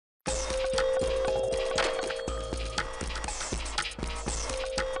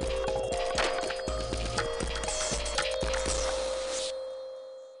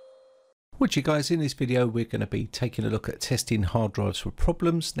What you guys, in this video we're going to be taking a look at testing hard drives for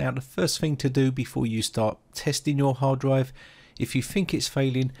problems. Now the first thing to do before you start testing your hard drive, if you think it's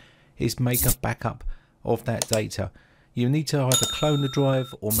failing, is make a backup of that data. You need to either clone the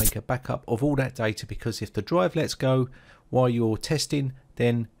drive or make a backup of all that data, because if the drive lets go while you're testing,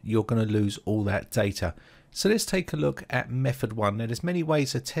 then you're going to lose all that data. So let's take a look at method one. Now there's many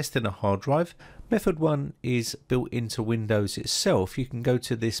ways of testing a hard drive. Method one is built into Windows itself. You can go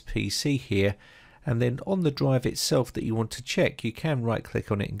to this PC here, and then on the drive itself that you want to check, you can right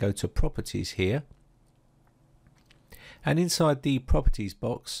click on it and go to properties here. And inside the properties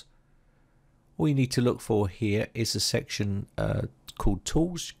box, all you need to look for here is a section called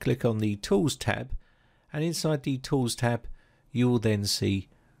tools. Click on the tools tab, and inside the tools tab you will then see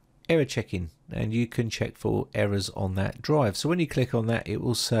error checking, and you can check for errors on that drive. So when you click on that, it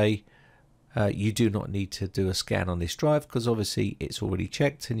will say you do not need to do a scan on this drive, because obviously it's already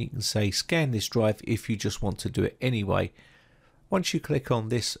checked, and you can say scan this drive if you just want to do it anyway. Once you click on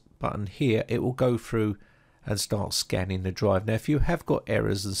this button here, it will go through and start scanning the drive. Now if you have got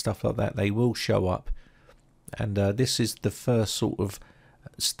errors and stuff like that, they will show up, and this is the first sort of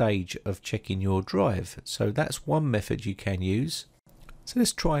stage of checking your drive. So that's one method you can use. So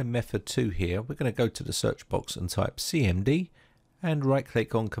let's try method two here. We're going to go to the search box and type CMD and right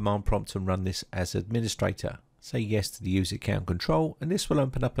click on command prompt and run this as administrator. Say yes to the user account control, and this will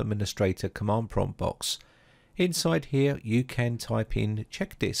open up administrator command prompt box. Inside here you can type in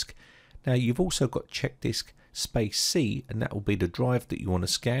check disk. Now you've also got check disk space C, and that will be the drive that you want to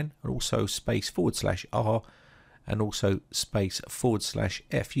scan, and also space /R and also space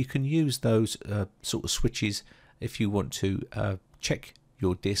 /F. You can use those sort of switches if you want to check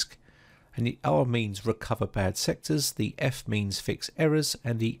your disk. And the R means recover bad sectors, the F means fix errors,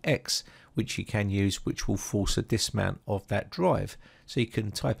 and the X, which you can use, which will force a dismount of that drive. So you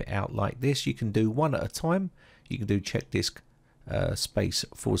can type it out like this. You can do one at a time. You can do check disk space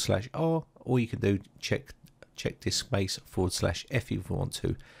 /R, or you can do check disk space /F if you want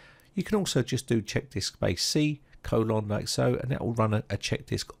to. You can also just do check disk space C : like so, and that will run a check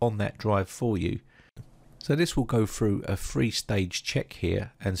disk on that drive for you. So this will go through a 3-stage check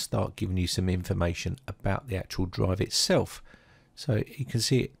here and start giving you some information about the actual drive itself. So you can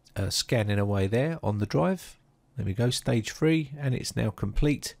see it scanning away there on the drive. There we go, stage 3, and it's now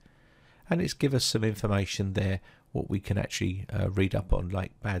complete. And it's give us some information there, what we can actually read up on,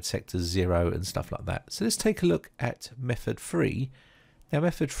 like bad sectors 0 and stuff like that. So let's take a look at method 3. Now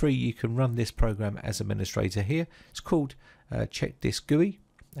method 3, you can run this program as administrator here. It's called check disk GUI.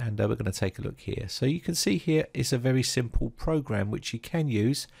 And we're going to take a look here. So you can see here is a very simple program which you can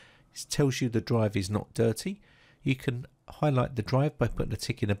use. It tells you the drive is not dirty. You can highlight the drive by putting a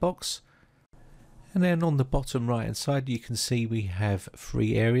tick in a box, and then on the bottom right hand side you can see we have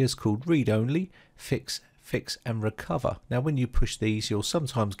 3 areas called read only, fix, and recover. Now when you push these, you'll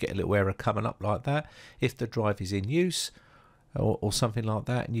sometimes get a little error coming up like that if the drive is in use or something like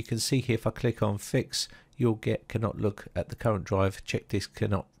that. And you can see here, if I click on fix, you'll get cannot look at the current drive, check disk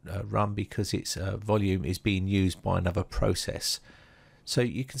cannot run because its volume is being used by another process. So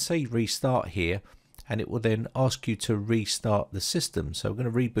you can say restart here, and it will then ask you to restart the system. So we're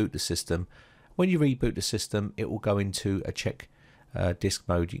going to reboot the system. When you reboot the system, it will go into a check disk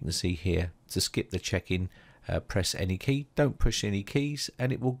mode. You can see here to skip the checking, press any key, don't push any keys,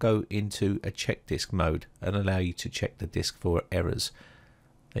 and it will go into a check disk mode and allow you to check the disk for errors.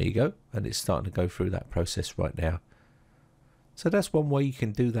 There you go, and it's starting to go through that process right now. So that's one way you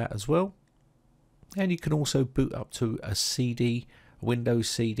can do that as well. And you can also boot up to a CD, Windows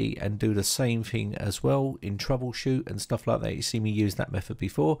CD, and do the same thing as well in troubleshoot and stuff like that. You see me use that method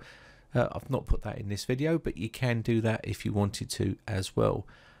before. I've not put that in this video, but you can do that if you wanted to as well.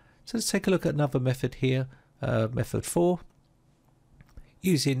 So let's take a look at another method here, method 4.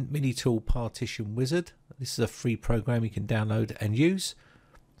 Using Minitool Partition Wizard. This is a free program you can download and use.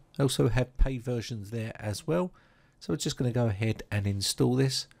 Also have paid versions there as well. So we're just going to go ahead and install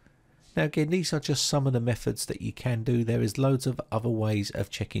this. Now again, these are just some of the methods that you can do. There is loads of other ways of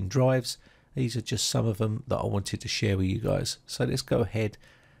checking drives. These are just some of them that I wanted to share with you guys. So let's go ahead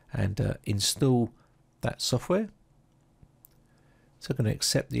and install that software. So I'm going to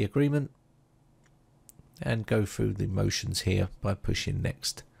accept the agreement and go through the motions here by pushing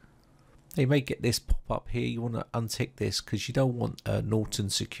next. You may get this pop up here. You want to untick this because you don't want Norton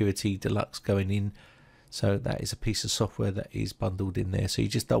Security Deluxe going in. So that is a piece of software that is bundled in there. So you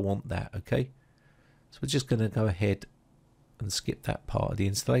just don't want that, okay? So we're just going to go ahead and skip that part of the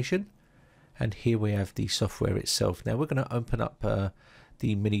installation. And here we have the software itself. Now we're going to open up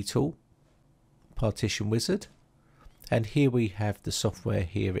the Minitool Partition Wizard. And here we have the software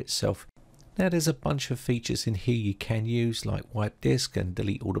here itself. Now there's a bunch of features in here you can use, like wipe disk and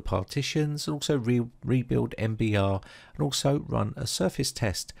delete all the partitions, and also rebuild MBR, and also run a surface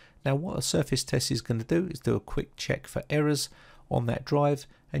test. Now what a surface test is going to do is do a quick check for errors on that drive,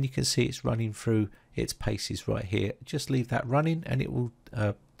 and you can see it's running through its paces right here. Just leave that running and it will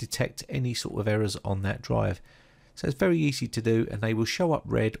detect any sort of errors on that drive. So it's very easy to do, and they will show up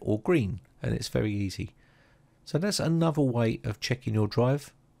red or green, and it's very easy. So that's another way of checking your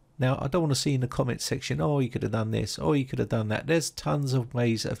drive. Now I don't want to see in the comments section, oh you could have done this, oh you could have done that. There's tons of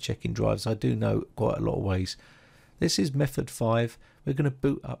ways of checking drives. I do know quite a lot of ways. This is method 5. We're going to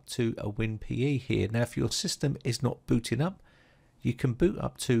boot up to a WinPE here. Now if your system is not booting up, you can boot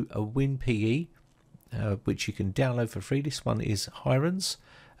up to a WinPE, which you can download for free. This one is Hiren's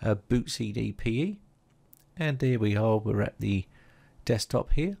Boot CD PE. And there we are, we're at the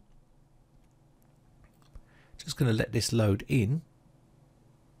desktop here. Just going to let this load in.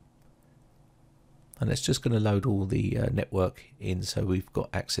 And it's just going to load all the network in, so we've got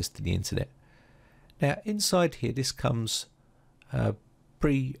access to the internet. Now inside here, this comes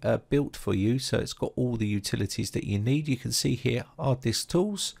pre-built for you, so it's got all the utilities that you need. You can see here hard disk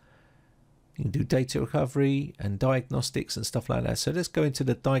tools. You can do data recovery and diagnostics and stuff like that. So let's go into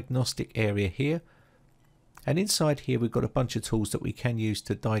the diagnostic area here. And inside here we've got a bunch of tools that we can use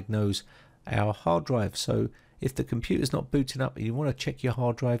to diagnose our hard drive. So if the computer's not booting up and you want to check your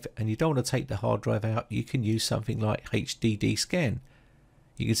hard drive and you don't want to take the hard drive out, you can use something like HDD scan.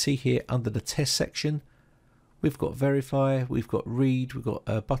 You can see here under the test section, we've got verify, we've got read, we've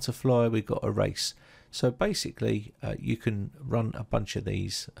got butterfly, we've got erase. So basically you can run a bunch of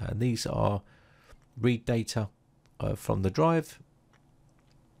these. These are read data from the drive.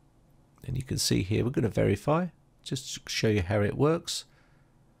 And you can see here, we're going to verify, just to show you how it works.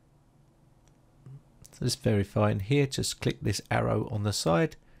 So let's verify in here, just click this arrow on the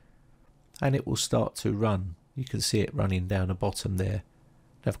side and it will start to run. You can see it running down the bottom there.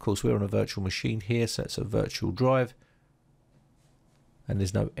 Now, of course, we're on a virtual machine here, so it's a virtual drive. And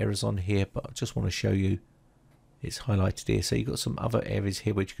there's no errors on here, but I just want to show you it's highlighted here. So you've got some other areas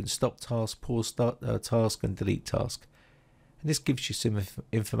here which you can stop task, pause start task and delete task. And this gives you some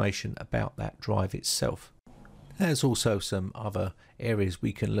information about that drive itself. There's also some other areas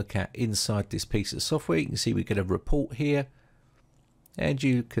we can look at inside this piece of software. You can see we get a report here, and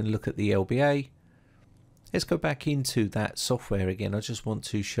you can look at the LBA. Let's go back into that software again. I just want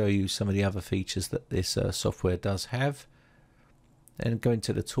to show you some of the other features that this software does have. And go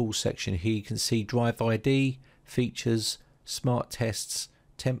into the tools section here, you can see drive ID, features, smart tests,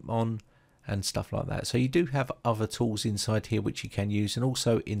 temp on, and stuff like that. So you do have other tools inside here which you can use, and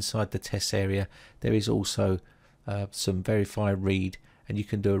also inside the test area there is also some verify, read, and you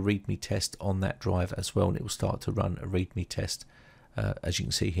can do a readme test on that drive as well, and it will start to run a readme test. As you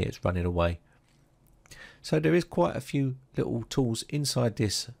can see here, it's running away. So there is quite a few little tools inside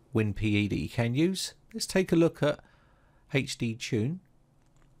this WinPE that you can use. Let's take a look at HD Tune.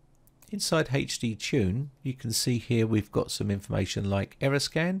 Inside HD Tune you can see here we've got some information like error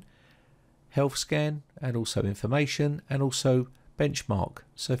scan, health scan, and also information, and also benchmark.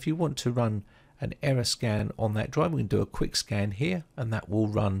 So if you want to run an error scan on that drive, we can do a quick scan here, and that will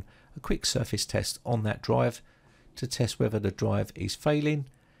run a quick surface test on that drive to test whether the drive is failing.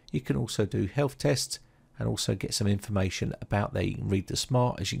 You can also do health tests and also get some information about that. You can read the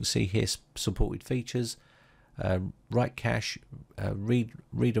S.M.A.R.T, as you can see here, supported features, write cache, read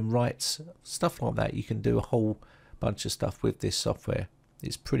and writes, stuff like that. You can do a whole bunch of stuff with this software.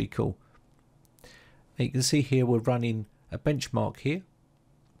 It's pretty cool. Now you can see here we're running a benchmark here,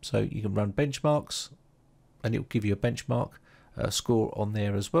 so you can run benchmarks and it will give you a benchmark score on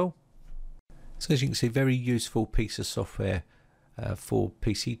there as well. So as you can see, very useful piece of software for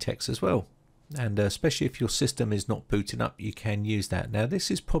PC techs as well, and especially if your system is not booting up, you can use that. Now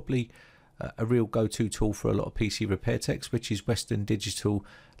this is probably a real go-to tool for a lot of PC repair techs, which is Western Digital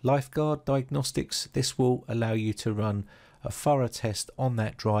Lifeguard Diagnostics. This will allow you to run a thorough test on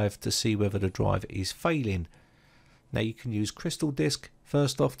that drive to see whether the drive is failing. Now you can use Crystal Disk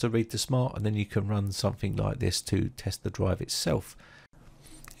first off to read the S.M.A.R.T, and then you can run something like this to test the drive itself.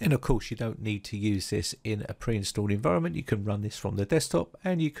 And of course you don't need to use this in a pre-installed environment. You can run this from the desktop,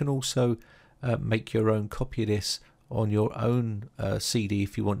 and you can also make your own copy of this on your own CD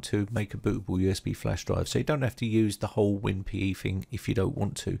if you want to make a bootable USB flash drive. So you don't have to use the whole WinPE thing if you don't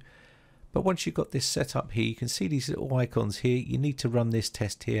want to. But once you've got this set up here, you can see these little icons here. You need to run this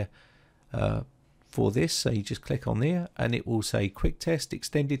test here for this. So you just click on there and it will say quick test,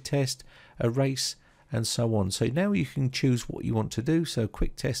 extended test, erase, and so on. So now you can choose what you want to do. So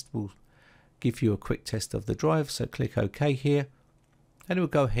quick test will give you a quick test of the drive. So click OK here. and it will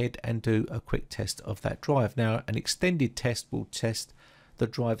go ahead and do a quick test of that drive. Now an extended test will test the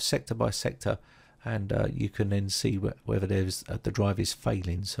drive sector by sector, and you can then see whether there's the drive is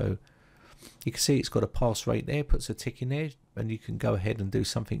failing. So you can see it's got a pass rate there, puts a tick in there, and you can go ahead and do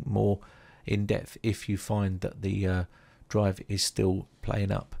something more in depth if you find that the drive is still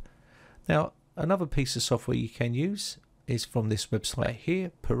playing up. Now another piece of software you can use is from this website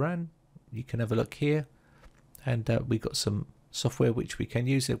here, Paran. You can have a look here, and we've got some software which we can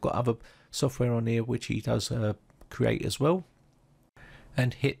use. They've got other software on here which he does create as well.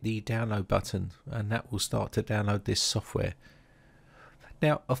 And hit the download button, and that will start to download this software.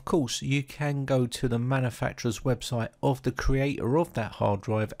 Now of course you can go to the manufacturer's website of the creator of that hard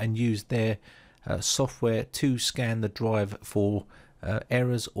drive and use their software to scan the drive for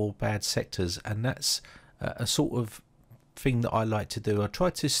errors or bad sectors, and that's a sort of thing that I like to do. I try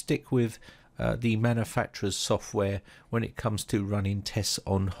to stick with the manufacturer's software when it comes to running tests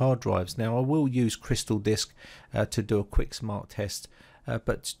on hard drives. Now I will use Crystal Disk to do a quick smart test,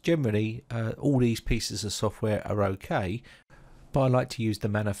 but generally all these pieces of software are okay, but I like to use the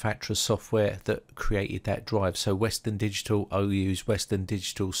manufacturer's software that created that drive. So Western Digital, I use Western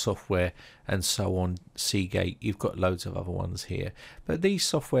Digital software, and so on, Seagate. You've got loads of other ones here, but these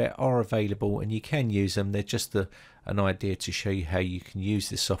software are available and you can use them. They're just an idea to show you how you can use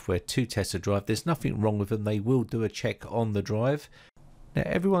this software to test a drive. There's nothing wrong with them. They will do a check on the drive. Now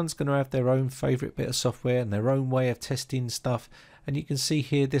everyone's going to have their own favorite bit of software and their own way of testing stuff, and you can see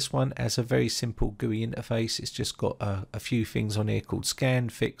here this one has a very simple GUI interface. It's just got a few things on here called scan,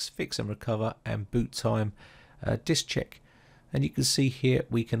 fix, fix and recover, and boot time, disk check. And you can see here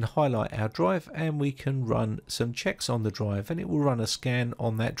we can highlight our drive and we can run some checks on the drive, and it will run a scan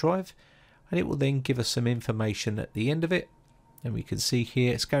on that drive, and it will then give us some information at the end of it. And we can see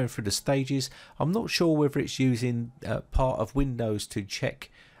here it's going through the stages. I'm not sure whether it's using part of Windows to check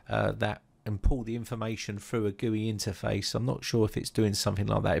that and pull the information through a GUI interface. I'm not sure if it's doing something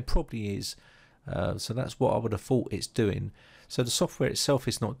like that. It probably is. So that's what I would have thought it's doing. So the software itself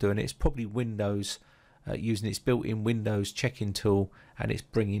is not doing it. It's probably Windows using its built-in Windows checking tool, and it's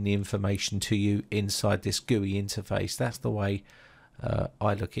bringing the information to you inside this GUI interface. That's the way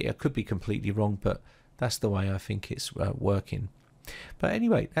I look at it. I could be completely wrong, but that's the way I think it's working. But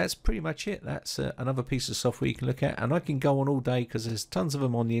anyway, that's pretty much it. That's another piece of software you can look at, and I can go on all day because there's tons of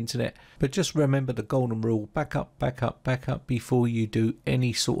them on the internet. But just remember the golden rule: back up, back up, back up before you do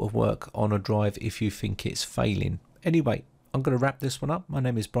any sort of work on a drive if you think it's failing. Anyway, I'm going to wrap this one up. My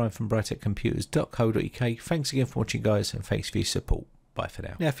name is Brian from briteccomputers.co.uk. Thanks again for watching, guys, and thanks for your support. Bye for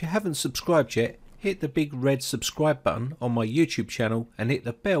now. Now, if you haven't subscribed yet, hit the big red subscribe button on my YouTube channel and hit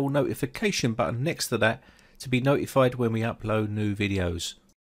the bell notification button next to that to be notified when we upload new videos.